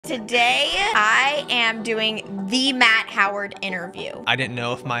Today, I am doing the Matt Howard interview. I didn't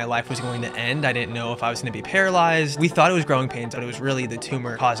know if my life was going to end. I didn't know if I was going to be paralyzed. We thought it was growing pains, but it was really the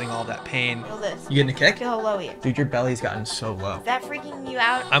tumor causing all that pain. Feel this. You getting a kick? Feel how low he is. Dude, your belly's gotten so low. Is that freaking you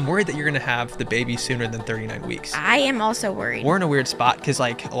out? I'm worried that you're going to have the baby sooner than 39 weeks. I am also worried. We're in a weird spot because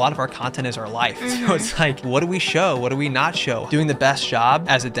like a lot of our content is our life. So it's like, what do we show? What do we not show? Doing the best job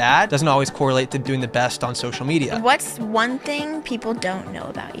as a dad doesn't always correlate to doing the best on social media. What's one thing people don't know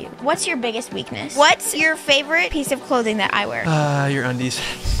about you? What's your biggest weakness? What's your favorite piece of clothing that I wear? Your undies.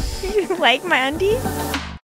 You like my undies?